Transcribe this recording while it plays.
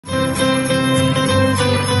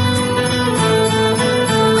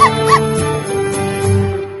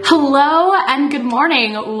Hello and good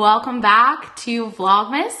morning. Welcome back to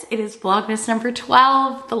Vlogmas. It is Vlogmas number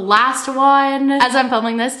 12, the last one. As I'm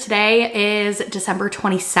filming this, today is December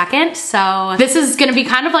 22nd. So this is gonna be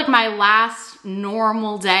kind of like my last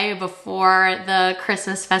normal day before the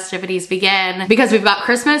Christmas festivities begin, because we've got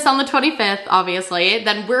Christmas on the 25th, obviously.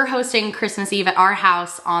 Then we're hosting Christmas Eve at our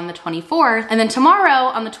house on the 24th. And then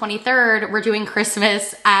tomorrow on the 23rd, we're doing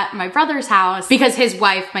Christmas at my brother's house because his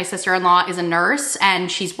wife, my sister-in-law, is a nurse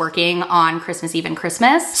and she's working on Christmas Eve and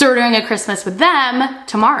Christmas. So we're doing a Christmas with them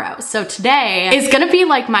tomorrow. So today is gonna be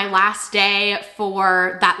like my last day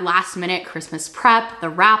for that last minute Christmas prep, the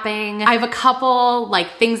wrapping. I have a couple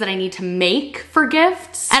like things that I need to make for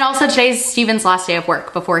gifts. And also today's Steven's last day of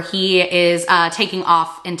work before he is taking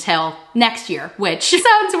off until next year, which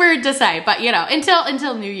sounds weird to say, but you know,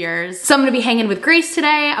 until New Year's. So I'm gonna be hanging with Grace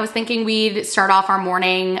today. I was thinking we'd start off our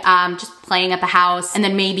morning just playing at the house and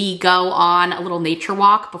then maybe go on a little nature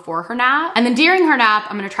walk before her nap. And then during her nap,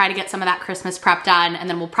 I'm gonna try to get some of that Christmas prep done, and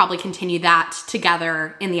then we'll probably continue that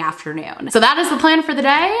together in the afternoon. So that is the plan for the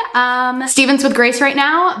day. Steven's with Grace right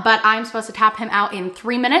now, but I'm supposed to tap him out in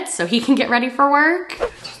 3 minutes so he can get ready for work.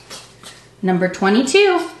 Number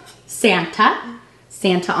 22, Santa.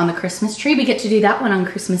 Santa on the Christmas tree. We get to do that one on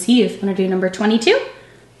Christmas Eve. Wanna do number 22?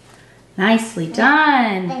 Nicely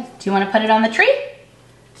done. Do you wanna put it on the tree?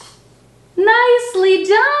 Nicely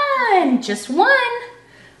done. Just one.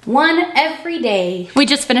 One every day. We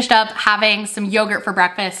just finished up having some yogurt for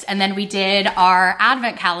breakfast, and then we did our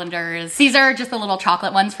advent calendars. These are just the little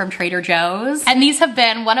chocolate ones from Trader Joe's. And these have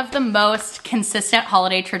been one of the most consistent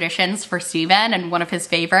holiday traditions for Steven and one of his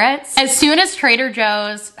favorites. As soon as Trader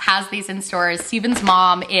Joe's has these in stores, Steven's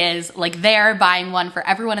mom is like there buying one for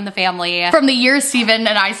everyone in the family. From the year Steven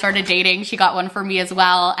and I started dating, she got one for me as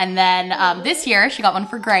well. And then this year she got one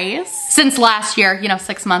for Grace. Since last year, you know,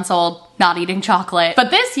 6 months old, not eating chocolate.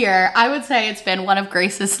 But this year, I would say it's been one of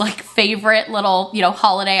Grace's like favorite little, you know,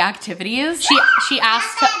 holiday activities. She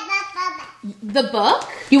asked the book.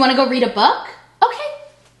 You want to go read a book? Okay,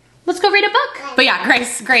 let's go read a book. But yeah,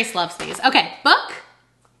 Grace loves these. Okay, book.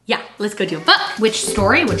 Yeah, let's go do a book. Which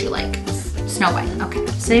story would you like? Snow White. Okay.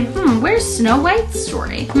 Say, where's Snow White's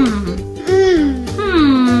story?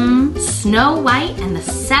 Snow White and the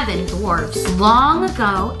Seven Dwarfs. Long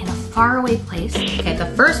ago in a faraway place. Okay, the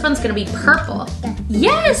first one's gonna be purple.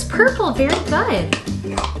 Yes, purple, very good.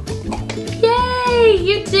 Yay,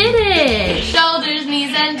 you did it. Shoulders,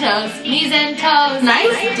 knees and toes.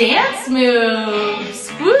 Nice dance moves.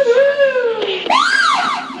 Woohoo.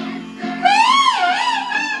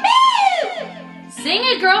 Sing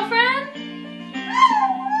it, girlfriend.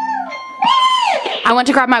 I went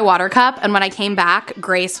to grab my water cup, and when I came back,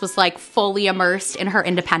 Grace was like fully immersed in her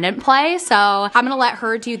independent play. So I'm gonna let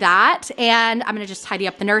her do that, and I'm gonna just tidy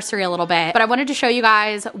up the nursery a little bit. But I wanted to show you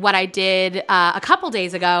guys what I did a couple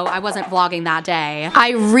days ago. I wasn't vlogging that day.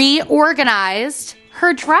 I reorganized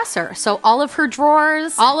her dresser. So all of her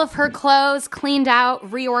drawers, all of her clothes cleaned out,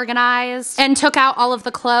 reorganized, and took out all of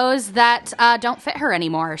the clothes that don't fit her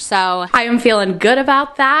anymore. So I am feeling good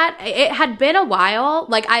about that. It had been a while.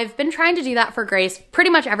 Like, I've been trying to do that for Grace pretty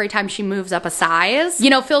much every time she moves up a size. You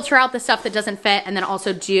know, filter out the stuff that doesn't fit and then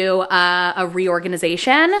also do a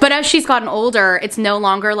reorganization. But as she's gotten older, it's no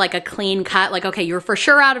longer like a clean cut, like, okay, you're for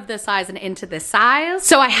sure out of this size and into this size.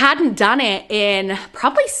 So I hadn't done it in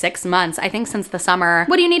probably 6 months, I think, since the summer.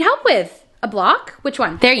 What do you need help with? A block? Which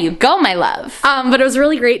one? There you go, my love. But it was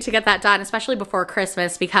really great to get that done, especially before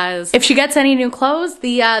Christmas, because if she gets any new clothes,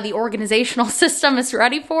 the organizational system is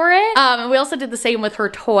ready for it. And we also did the same with her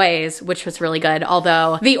toys, which was really good,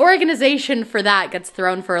 although the organization for that gets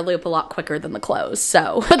thrown for a loop a lot quicker than the clothes,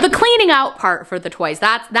 so. But the cleaning out part for the toys,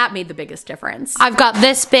 that made the biggest difference. I've got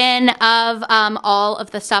this bin of all of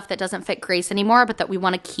the stuff that doesn't fit Grace anymore, but that we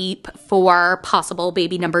want to keep for possible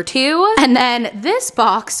baby number 2. And then this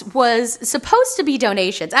box was supposed to be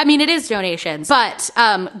donations. I mean, it is donations, but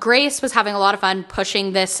Grace was having a lot of fun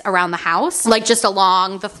pushing this around the house, like just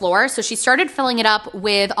along the floor. So she started filling it up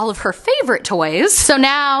with all of her favorite toys. So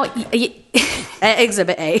now,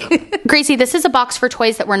 Exhibit A. Gracie, this is a box for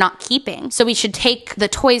toys that we're not keeping. So we should take the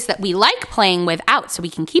toys that we like playing with out so we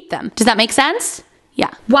can keep them. Does that make sense?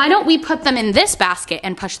 Yeah. Why don't we put them in this basket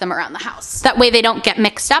and push them around the house? That way they don't get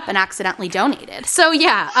mixed up and accidentally donated. So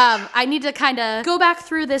yeah, I need to kind of go back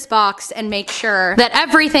through this box and make sure that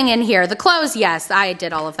everything in here, the clothes, yes, I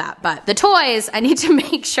did all of that, but the toys, I need to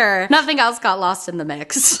make sure nothing else got lost in the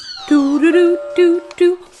mix. Do do do do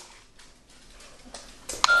do.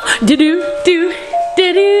 Do do do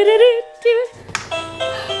do do do do.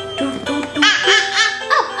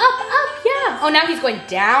 Up, yeah. Oh, now he's going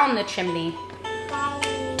down the chimney.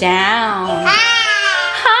 Down.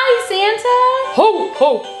 Hi, Santa? Ho,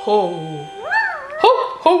 ho, ho. Ho,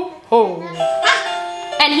 ho, ho.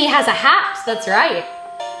 And he has a hat, that's right.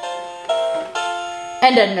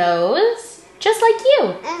 And a nose, just like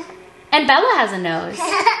you. And Bella has a nose.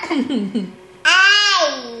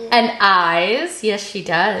 And eyes, yes she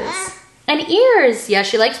does. And ears, yeah,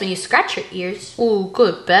 she likes when you scratch her ears. Ooh,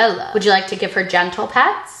 good Bella. Would you like to give her gentle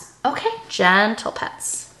pets? Okay, gentle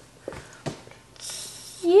pets.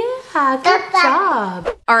 Yeah, good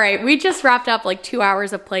job. All right, we just wrapped up like 2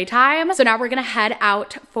 hours of playtime. So now we're gonna head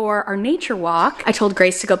out for our nature walk. I told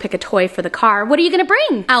Grace to go pick a toy for the car. What are you gonna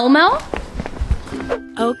bring, Elmo?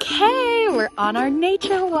 Okay, we're on our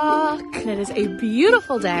nature walk. And it is a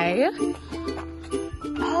beautiful day.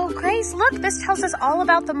 Oh, Grace, look, this tells us all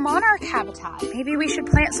about the monarch habitat. Maybe we should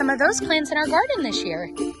plant some of those plants in our garden this year.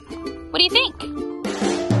 What do you think?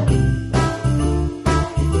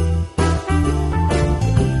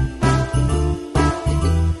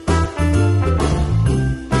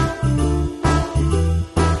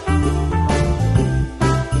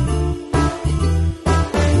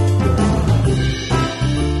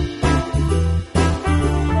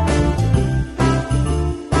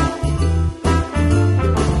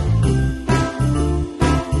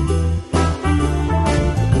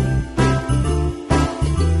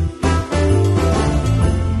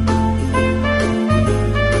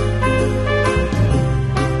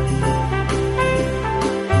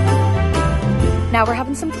 Now we're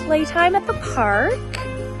having some playtime at the park.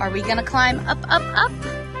 Are we gonna climb up, up, up?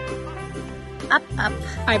 Up, up.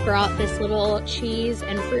 I brought this little cheese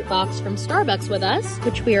and fruit box from Starbucks with us,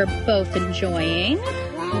 which we are both enjoying.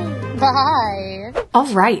 Bye. All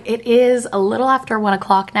right, it is a little after 1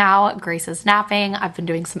 o'clock now. Grace is napping. I've been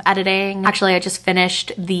doing some editing. Actually, I just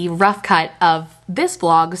finished the rough cut of this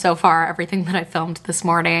vlog so far, everything that I filmed this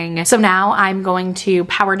morning. So now I'm going to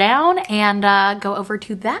power down and go over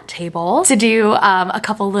to that table to do a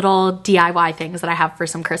couple little DIY things that I have for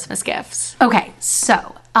some Christmas gifts. Okay,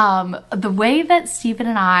 so the way that Stephen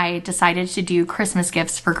and I decided to do Christmas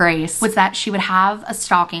gifts for Grace was that she would have a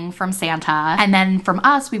stocking from Santa, and then from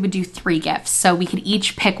us we would do 3 gifts. So we could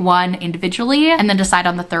each pick one individually and then decide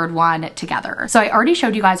on the third one together. So I already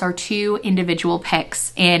showed you guys our 2 individual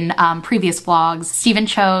picks in previous vlogs. Stephen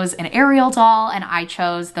chose an Ariel doll and I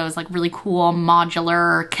chose those like really cool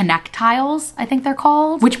modular Connect tiles, I think they're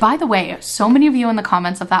called. Which, by the way, so many of you in the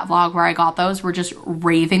comments of that vlog where I got those were just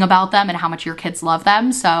raving about them and how much your kids love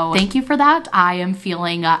them. So thank you for that. I am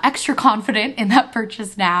feeling extra confident in that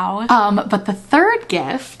purchase now. But the third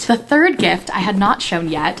gift I had not shown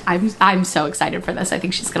yet. I'm so excited for this. I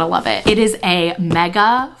think she's gonna love it. It is a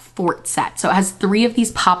mega fort set. So it has 3 of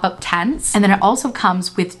these pop-up tents, and then it also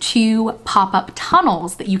comes with 2 pop-up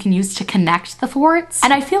tunnels that you can use to connect the forts.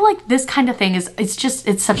 And I feel like this kind of thing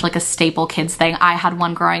it's such like a staple kids thing. I had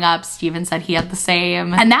one growing up. Steven said he had the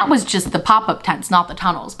same. And that was just the pop-up tents, not the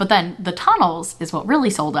tunnels. But then the tunnels is what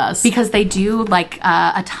really sold us, because they do like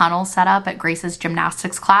a tunnel setup at Grace's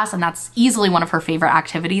gymnastics class, and that's easily one of her favorite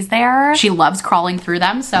activities there. She loves crawling through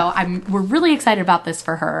them, so we're really excited about this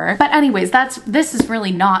for her. But anyways, this is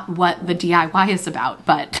really not what the DIY is about,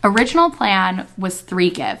 but original plan was 3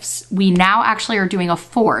 gifts. We now actually are doing a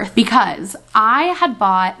 4th because I had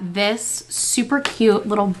bought this super cute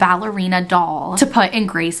little ballerina doll to put in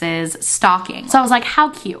Grace's stocking. So I was like, how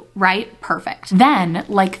cute, right? Perfect. Then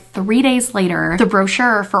like 3 days later, the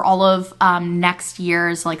brochure for all of next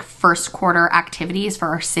year's like first quarter activities for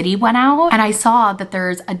our city went out, and I saw that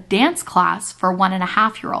there's a dance class for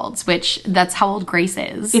 1.5-year-olds, which that's how old Grace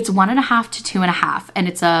is. It's 1.5 to 2.5, and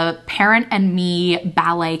it's a parent and me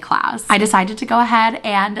ballet class. I decided to go ahead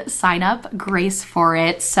and sign up Grace for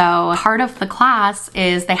it. So part of the class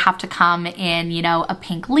is they have to come in, you know, a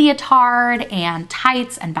pink leotard and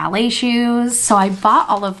tights and ballet shoes. So I bought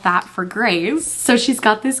all of that for Grace. So she's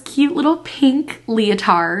got this cute little pink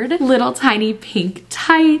leotard, little tiny pink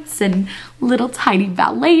tights, and little tiny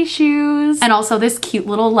ballet shoes, and also this cute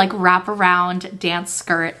little like wraparound dance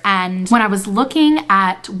skirt. And when I was looking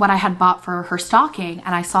at what I had bought for her stocking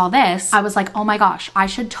and I saw this, I was like, oh my gosh, I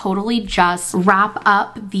should totally just wrap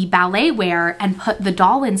up the ballet wear and put the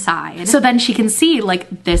doll inside, so then she can see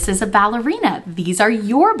like, this is a ballerina, these are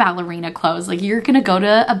your ballerina clothes, like you're gonna go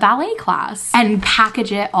to a ballet class, and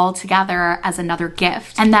package it all together as another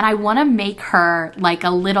gift. And then I want to make her like a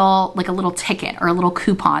little ticket or a little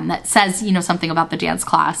coupon that says, you know, something about the dance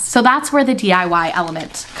class. So that's where the DIY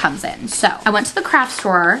element comes in. So I went to the craft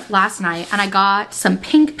store last night and I got some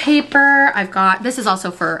pink paper. This is also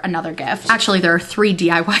for another gift. Actually, there are 3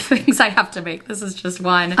 DIY things I have to make. This is just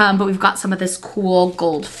one. But we've got some of this cool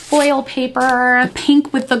gold foil paper,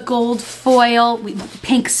 pink with the gold foil,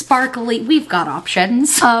 pink sparkly, we've got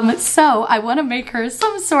options. So I want to make her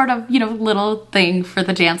some sort of, you know, little thing for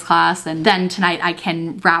the dance class, and then tonight I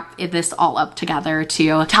can wrap this all up together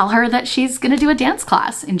to tell her that she's gonna do a dance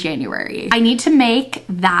class in January. I need to make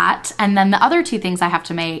that, and then the other two things I have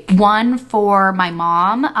to make, one for my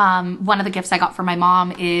mom. One of the gifts I got for my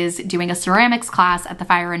mom is doing a ceramics class at the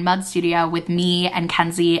Fire and Mud Studio with me and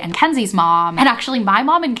Kenzie and Kenzie's mom. And actually my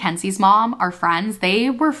mom and Kenzie's mom are friends. They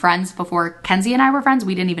were friends before Kenzie and I were friends.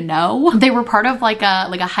 We didn't even know. They were part of like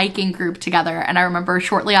a hiking group together. And I remember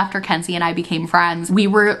shortly after Kenzie and I became friends, we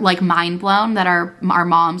were like mind blown that our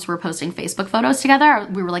moms were posting Facebook photos together.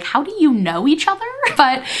 We were like, how do you know each other?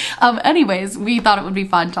 But anyways, we thought it would be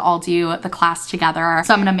fun to all do the class together.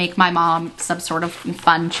 So I'm gonna make my mom some sort of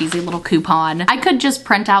fun, cheesy little coupon. I could just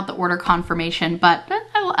print out the order confirmation, but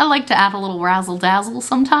I like to add a little razzle dazzle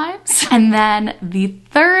sometimes. And then the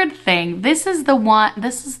third thing, this is the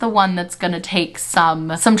one that's gonna take some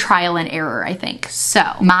trial and error, I think. So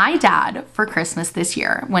my dad for Christmas this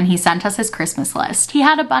year, when he sent us his Christmas list, he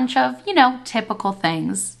had a bunch of, you know, typical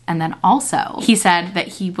things. And then also he said that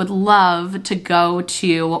he would love to go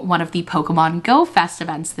to one of the Pokemon Go Fest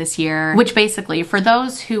events this year, which basically for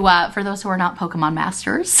those who are not Pokemon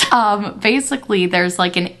masters, basically there's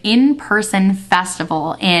like an in-person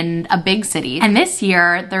festival in a big city. And this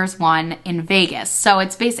year there's one in Vegas. So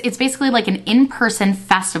it's basically like an in-person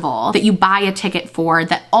festival that you buy a ticket for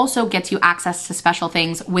that also gets you access to special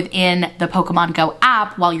things within the Pokemon Go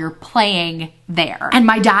app while you're playing there. And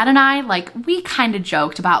my dad and I, like, we kind of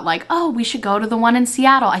joked about like, oh, we should go to the one in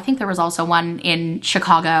Seattle. I think there was also one in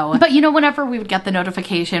Chicago. But you know, whenever we would get the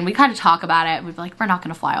notification, we kind of talk about it. We'd be like, we're not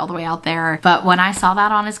gonna fly all the way out there. But when I saw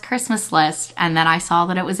that on his Christmas list, and then I saw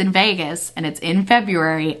that it was in Vegas and it's in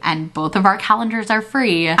February and both of our calendars are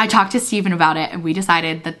free, I talked to Steven about it and we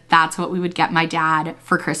decided that that's what we would get my dad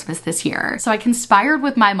for Christmas this year. So I conspired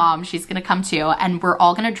with my mom, she's gonna come too, and we're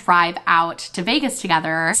all gonna drive out to Vegas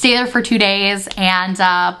together, stay there for 2 days, and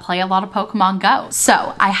play a lot of Pokemon Go.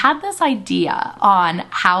 So I had this idea on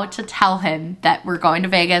how to tell him that we're going to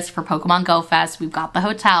Vegas for Pokemon Go Fest. We've got the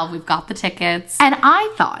hotel, we've got the tickets. And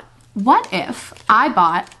I thought, what if I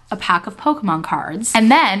bought a pack of Pokemon cards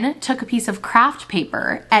and then took a piece of craft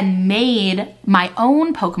paper and made my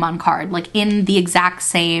own Pokemon card, like in the exact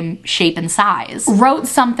same shape and size. Wrote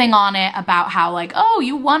something on it about how like, oh,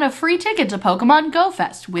 you won a free ticket to Pokemon Go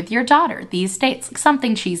Fest with your daughter, these dates, like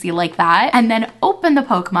something cheesy like that. And then open the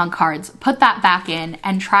Pokemon cards, put that back in,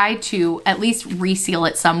 and try to at least reseal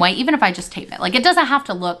it some way, even if I just tape it. Like, it doesn't have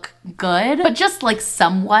to look good, but just like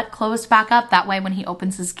somewhat closed back up. That way when he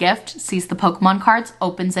opens his gift, sees the Pokemon cards,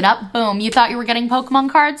 opens it up, boom. You thought you were getting Pokemon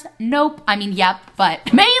cards? Nope. I mean, yep,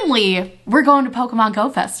 but mainly we're going to Pokemon Go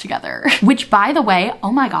Fest together. Which, by the way,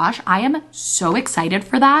 oh my gosh, I am so excited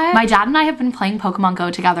for that. My dad and I have been playing Pokemon Go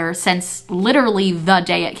together since literally the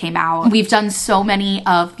day it came out. We've done so many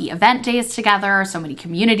of the event days together, so many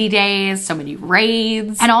community days, so many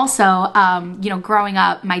raids. And also, you know, growing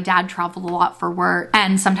up, my dad traveled a lot for work,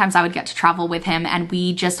 and sometimes I would get to travel with him, and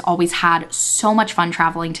we just always had so much fun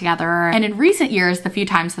traveling together. And in recent years, the few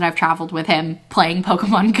times that I've traveled with him playing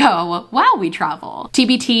Pokemon Go while we travel.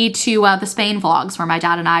 TBT to the Spain vlogs where my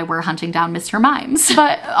dad and I were hunting down Mr. Mimes.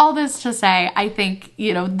 But all this to say, I think,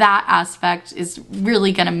 you know, that aspect is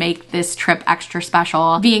really gonna make this trip extra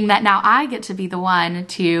special, being that now I get to be the one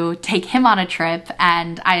to take him on a trip,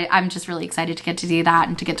 and I'm just really excited to get to do that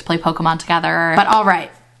and to get to play Pokemon together. But all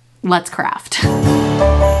right, let's craft.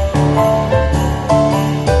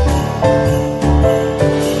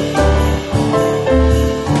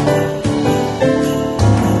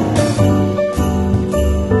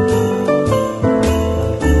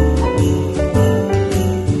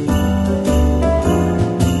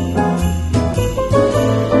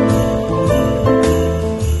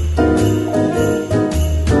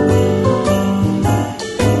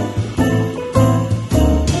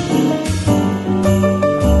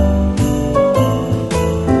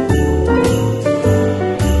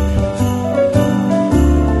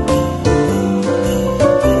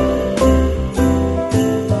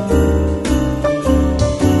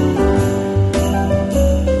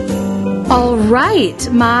 Right,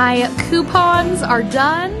 my coupons are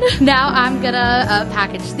done. Now I'm gonna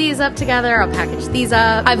package these up together. I'll package these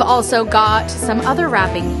up. I've also got some other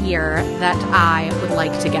wrapping here that I would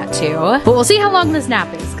like to get to. But we'll see how long this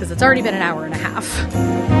nap is, because it's already been an hour and a half.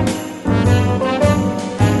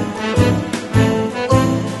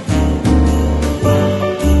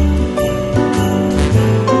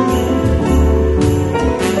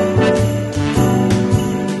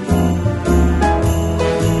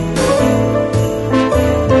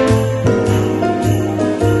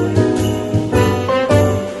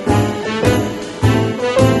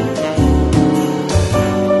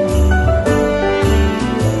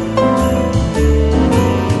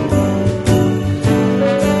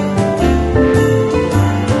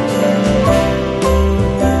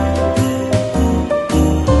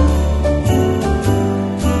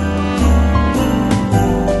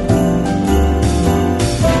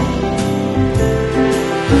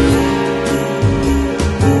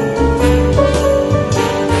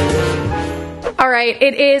 right,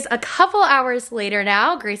 it is a couple hours later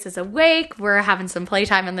now. Grace is awake. We're having some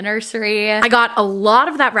playtime in the nursery. I got a lot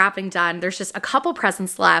of that wrapping done. There's just a couple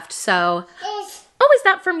presents left, so. Oh, is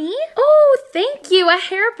that for me? Oh, thank you, a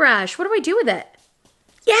hairbrush. What do I do with it?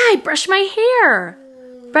 Yeah, I brush my hair.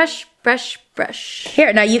 Brush, brush, brush.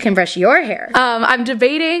 Here, now you can brush your hair. I'm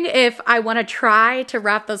debating if I want to try to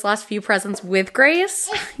wrap those last few presents with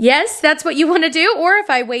Grace. Yes, that's what you want to do, or if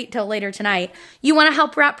I wait till later tonight. You want to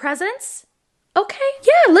help wrap presents? Okay,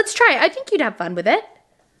 yeah, let's try it. I think you'd have fun with it.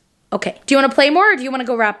 Okay, do you want to play more, or do you want to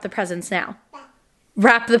go wrap the presents now?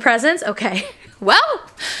 Wrap the presents? Okay. Well,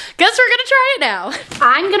 guess we're gonna try it now.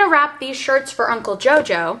 I'm gonna wrap these shirts for Uncle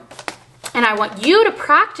Jojo, and I want you to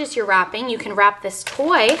practice your wrapping. You can wrap this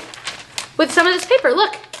toy with some of this paper.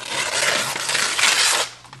 Look.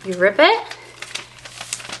 You rip it,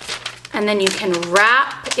 and then you can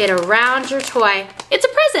wrap it around your toy. It's a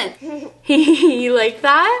present. You like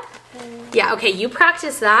that? Yeah, okay, you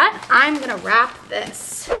practice that. I'm gonna wrap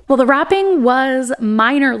this. Well, the wrapping was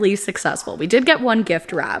minorly successful. We did get one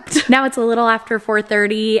gift wrapped. Now it's a little after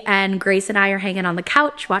 4:30 and Grace and I are hanging on the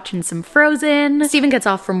couch watching some Frozen. Steven gets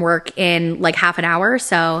off from work in like half an hour,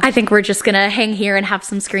 so I think we're just gonna hang here and have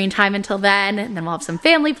some screen time until then, and then we'll have some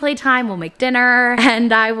family play time, we'll make dinner,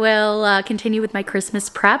 and I will continue with my Christmas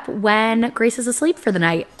prep when Grace is asleep for the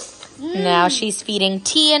night. Now she's feeding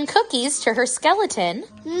tea and cookies to her skeleton.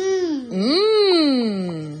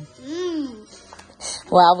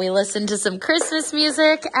 While we listen to some Christmas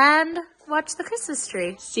music and watch the Christmas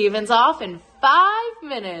tree. Steven's off in 5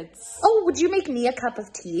 minutes. Oh, would you make me a cup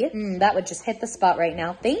of tea? That would just hit the spot right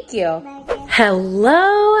now. Thank you.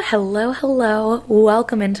 Hello, hello, hello.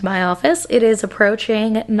 Welcome into my office. It is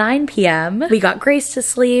approaching 9 p.m. We got Grace to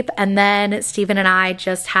sleep, and then Steven and I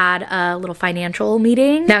just had a little financial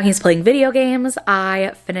meeting. Now he's playing video games.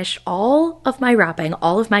 I finished all of my wrapping.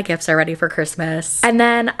 All of my gifts are ready for Christmas. And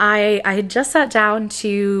then I had just sat down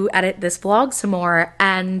to edit this vlog some more,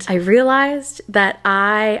 and I realized that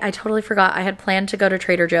I totally forgot I had planned to go to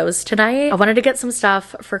Trader Joe's tonight. I wanted to get some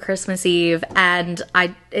stuff for Christmas Eve, and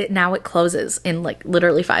now it closes in like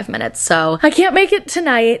literally 5 minutes, so I can't make it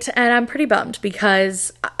tonight, and I'm pretty bummed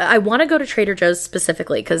because I want to go to Trader Joe's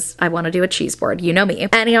specifically because I want to do a cheese board. You know me.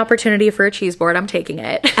 Any opportunity for a cheese board, I'm taking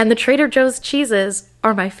it. And the Trader Joe's cheeses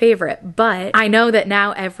are my favorite, but I know that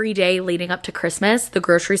now every day leading up to Christmas, the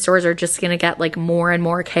grocery stores are just gonna get like more and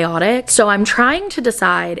more chaotic. So I'm trying to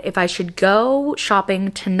decide if I should go shopping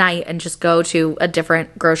tonight and just go to a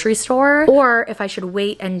different grocery store, or if I should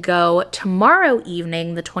wait and go tomorrow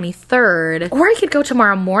evening, the 23rd, or I could go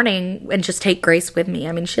tomorrow morning and just take Grace with me.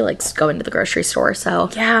 I mean, she likes going to the grocery store, so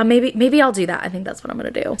yeah, maybe I'll do that. I think that's what I'm gonna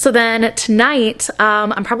do. So then tonight,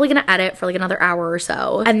 I'm probably gonna edit for like another hour or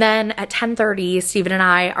so, and then at 10:30, Steven and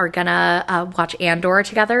I are gonna watch Andor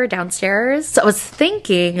together downstairs. So I was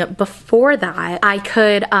thinking before that I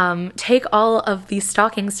could take all of these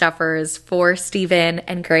stocking stuffers for Steven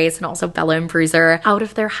and Grace and also Bella and Bruiser out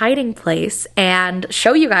of their hiding place and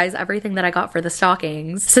show you guys everything that I got for the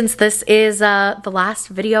stockings, since this is the last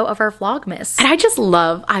video of our Vlogmas. And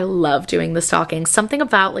I love doing the stockings. Something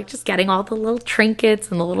about like just getting all the little trinkets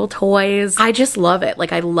and the little toys. I just love it.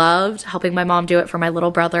 Like I loved helping my mom do it for my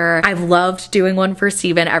little brother. I've loved doing one for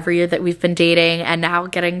Steven every year that we've been dating, and now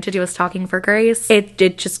getting to do a stocking for Grace, it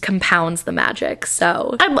just compounds the magic.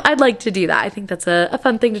 So I'd like to do that. I think that's a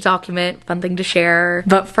fun thing to document, fun thing to share.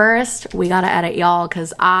 But first, we gotta edit, y'all,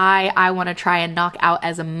 because I want to try and knock out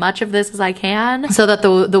as much of this as I can so that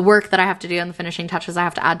the work that I have to do and the finishing touches I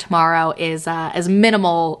have to add tomorrow is as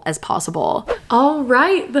minimal as possible. All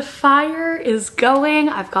right, the fire is going.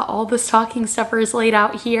 I've got all the stocking stuffers laid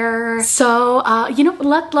out here. So, you know,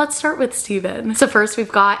 let's start with Steven. So first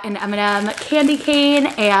we've got an M&M candy cane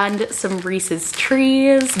and some Reese's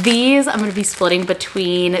Trees. These I'm gonna be splitting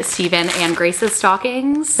between Steven and Grace's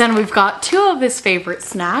stockings. Then we've got two of his favorite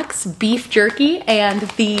snacks, beef jerky and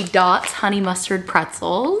the Dots honey mustard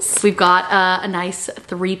pretzels. We've got a nice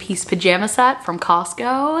 3-piece pajama set from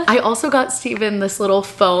Costco. I also got Steven this little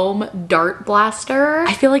foam dart blaster.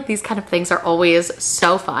 I feel like these kind of things are always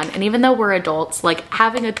so fun, and even though we're adults, like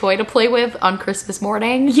having a toy to play with on Christmas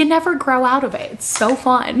morning, you never grow out of it. It's so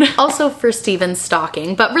fun. Also for Steven's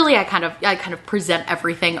stocking, but really I kind of present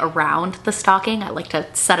everything around the stocking. I like to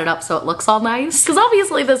set it up so it looks all nice, because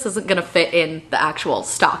obviously this isn't gonna fit in the actual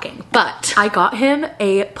stocking. But I got him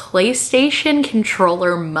a PlayStation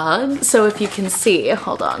controller mug. So if you can see,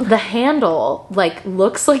 hold on, the handle like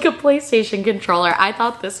looks like a PlayStation controller. I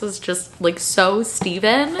thought this was just like so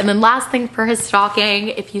Steven. And then last thing for his stocking,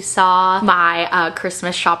 if you saw my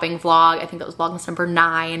Christmas shopping vlog, I think that was vlogmas number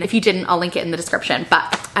 9. If you didn't, I'll link it in the description.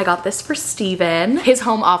 But I got this for Steven. His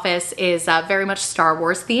home office is very much Star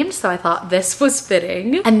Wars themed, so I thought this was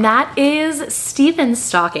fitting. And that is Steven's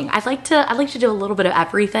stocking. I like to do a little bit of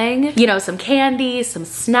everything. You know, some candy, some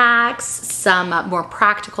snacks, some more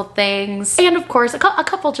practical things, and of course a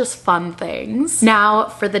couple just fun things. Now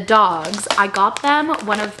for the dogs, I got them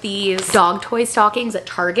one of these dog toy stockings at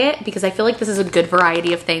Target because I feel like this is a good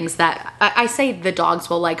variety of things that I say the dogs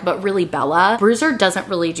will like, but really Bella. Bruiser doesn't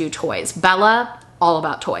really do toys. Bella, all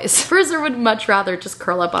about toys. Bruiser would much rather just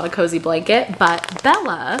curl up on a cozy blanket, but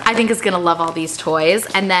Bella, I think, is gonna love all these toys.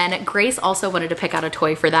 And then Grace also wanted to pick out a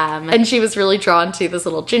toy for them, and she was really drawn to this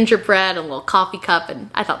little gingerbread and a little coffee cup,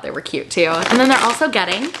 and I thought they were cute too. And then they're also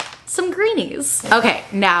getting some greenies. Okay,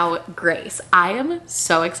 now Grace. I am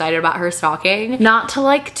so excited about her stocking. Not to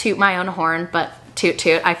like toot my own horn, but toot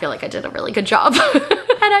toot, I feel like I did a really good job.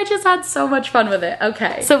 And I just had so much fun with it.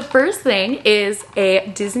 Okay, so first thing is a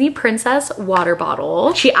Disney Princess water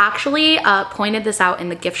bottle. She actually pointed this out in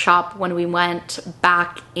the gift shop when we went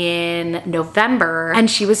back in November, and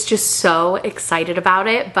she was just so excited about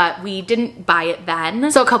it, but we didn't buy it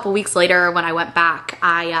then. So a couple weeks later when I went back,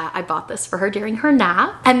 I bought this for her during her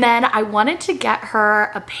nap. And then I wanted to get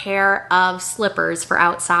her a pair of slippers for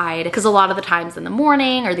outside, because a lot of the times in the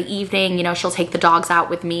morning or the evening, you know, she'll take the dogs out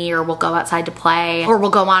with me, or we'll go outside to play, or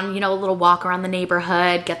we'll go on, you know, a little walk around the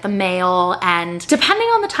neighborhood, get the mail. And depending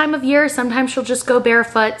on the time of year, sometimes she'll just go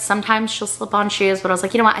barefoot, sometimes she'll slip on shoes. But I was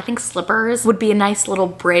like, you know what, I think slippers would be a nice little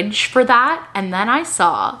bridge for that. And then I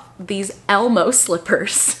saw these Elmo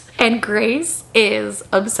slippers, and Grace is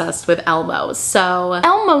obsessed with Elmo. So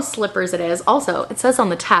Elmo slippers it is. Also, it says on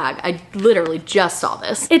the tag, I literally just saw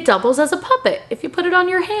this, it doubles as a puppet if you put it on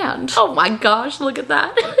your hand. Oh my gosh, look at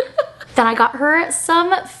that. Then I got her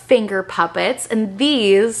some finger puppets, and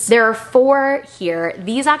these, there are 4 here.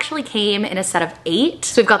 These actually came in a set of 8.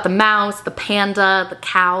 So we've got the mouse, the panda, the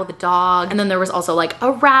cow, the dog, and then there was also like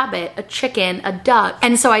a rabbit, a chicken, a duck.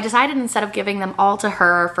 And so I decided instead of giving them all to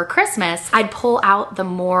her for Christmas, I'd pull out the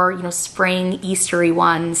more, you know, spring Eastery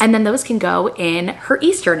ones, and then those can go in her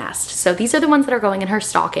Easter nest. So these are the ones that are going in her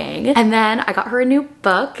stocking. And then I got her a new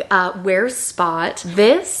book, Where's Spot?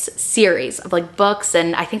 This series of like books,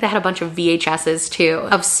 and I think they had a bunch of VHSs too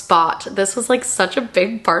of Spot. This was like such a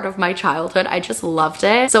big part of my childhood. I just loved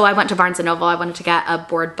it. So I went to Barnes & Noble. I wanted to get a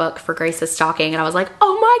board book for Grace's stocking, and I was like,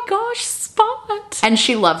 oh my gosh, Spot. And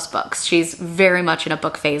she loves books. She's very much in a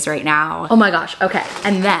book phase right now. Oh my gosh. Okay.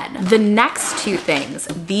 And then the next 2 things,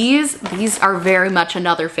 these are very much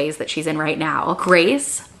another phase that she's in right now.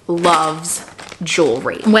 Grace loves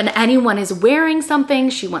jewelry. When anyone is wearing something,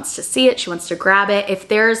 she wants to see it, she wants to grab it. If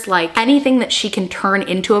there's like anything that she can turn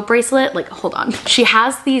into a bracelet, like, hold on. She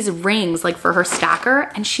has these rings like for her stacker,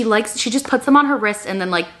 and she just puts them on her wrist and then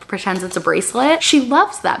like pretends it's a bracelet. She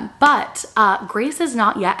loves them, but Grace is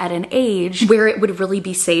not yet at an age where it would really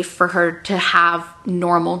be safe for her to have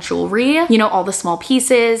normal jewelry. You know, all the small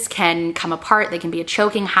pieces can come apart. They can be a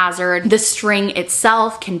choking hazard. The string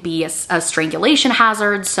itself can be a strangulation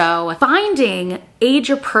hazard. So finding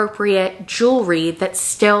age-appropriate jewelry that's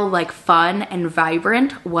still like fun and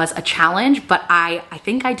vibrant was a challenge, but I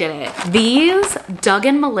think I did it. These Doug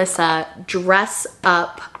and Melissa dress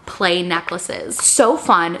up play necklaces. So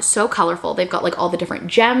fun, so colorful. They've got like all the different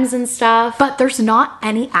gems and stuff, but there's not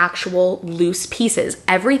any actual loose pieces.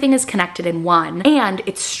 Everything is connected in one, and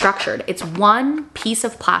it's structured. It's one piece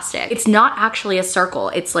of plastic. It's not actually a circle.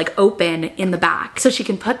 It's like open in the back. So she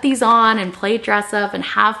can put these on and play dress up and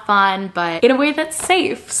have fun, but in a way that's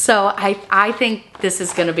safe. So I think this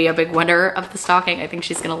is gonna be a big winner of the stocking. I think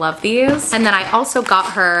she's gonna love these. And then I also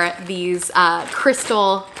got her these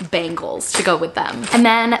crystal bangles to go with them. And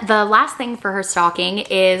then the last thing for her stocking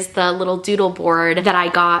is the little doodle board that I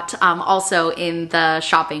got also in the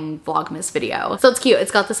shopping Vlogmas video. So it's cute.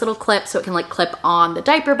 It's got this little clip so it can like clip on the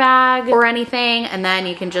diaper bag or anything, and then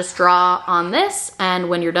you can just draw on this, and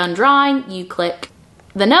when you're done drawing, you click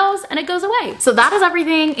the nose and it goes away. So that is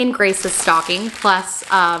everything in Grace's stocking, plus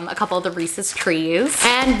a couple of the Reese's trees.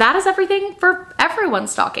 And that is everything for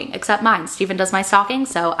everyone's stocking except mine. Steven does my stocking,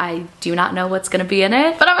 so I do not know what's gonna be in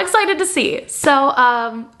it, but I'm excited to see. So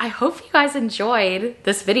I hope you guys enjoyed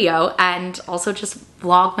this video, and also just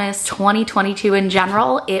Vlogmas 2022 in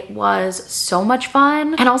general. It was so much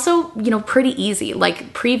fun, and also, you know, pretty easy.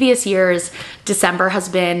 Like previous years, December has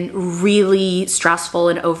been really stressful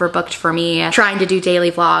and overbooked for me trying to do daily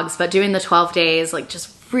vlogs, but doing the 12 days like just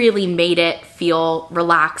really made it feel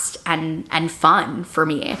relaxed and fun for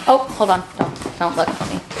me. Oh, hold on, don't look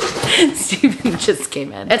at me. Steven just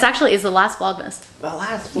came in. It actually is the last Vlogmas. The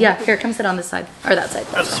last one? Yeah, here, come sit on this side, or that side.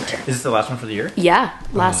 Is this the last one for the year? Yeah,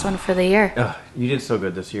 last one for the year. Oh, you did so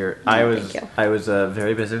good this year. Thank you. I was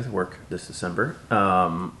very busy with work this December,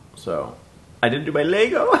 so I didn't do my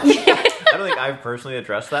Lego. I don't think I've personally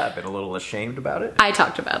addressed that. I've been a little ashamed about it. I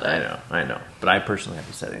talked about it. I know. But I personally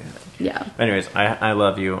haven't said anything. Yeah. Anyways, I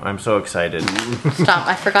love you. I'm so excited. Stop,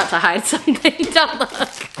 I forgot to hide something. Don't look.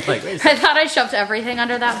 Like, wait a I second. thought I shoved everything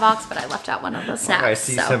under that box, but I left out one of the snacks. I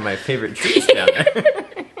see so. some of my favorite treats down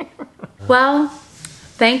there. Well,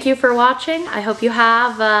 thank you for watching. I hope you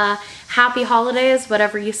have happy holidays,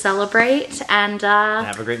 whatever you celebrate, and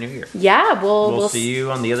Have a great new year. yeah, We'll see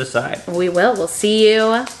you on the other side. We will. We'll see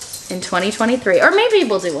you in 2023, or maybe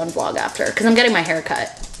we'll do one vlog after because I'm getting my hair cut,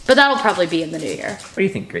 but that'll probably be in the new year. What do you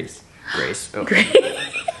think, Grace? Grace. Oh.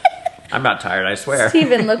 I'm not tired, I swear.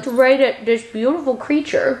 Steven looked right at this beautiful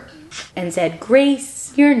creature and said,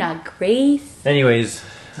 "Grace, you're not Grace." Anyways,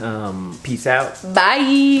 peace out.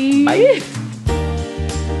 Bye. Bye.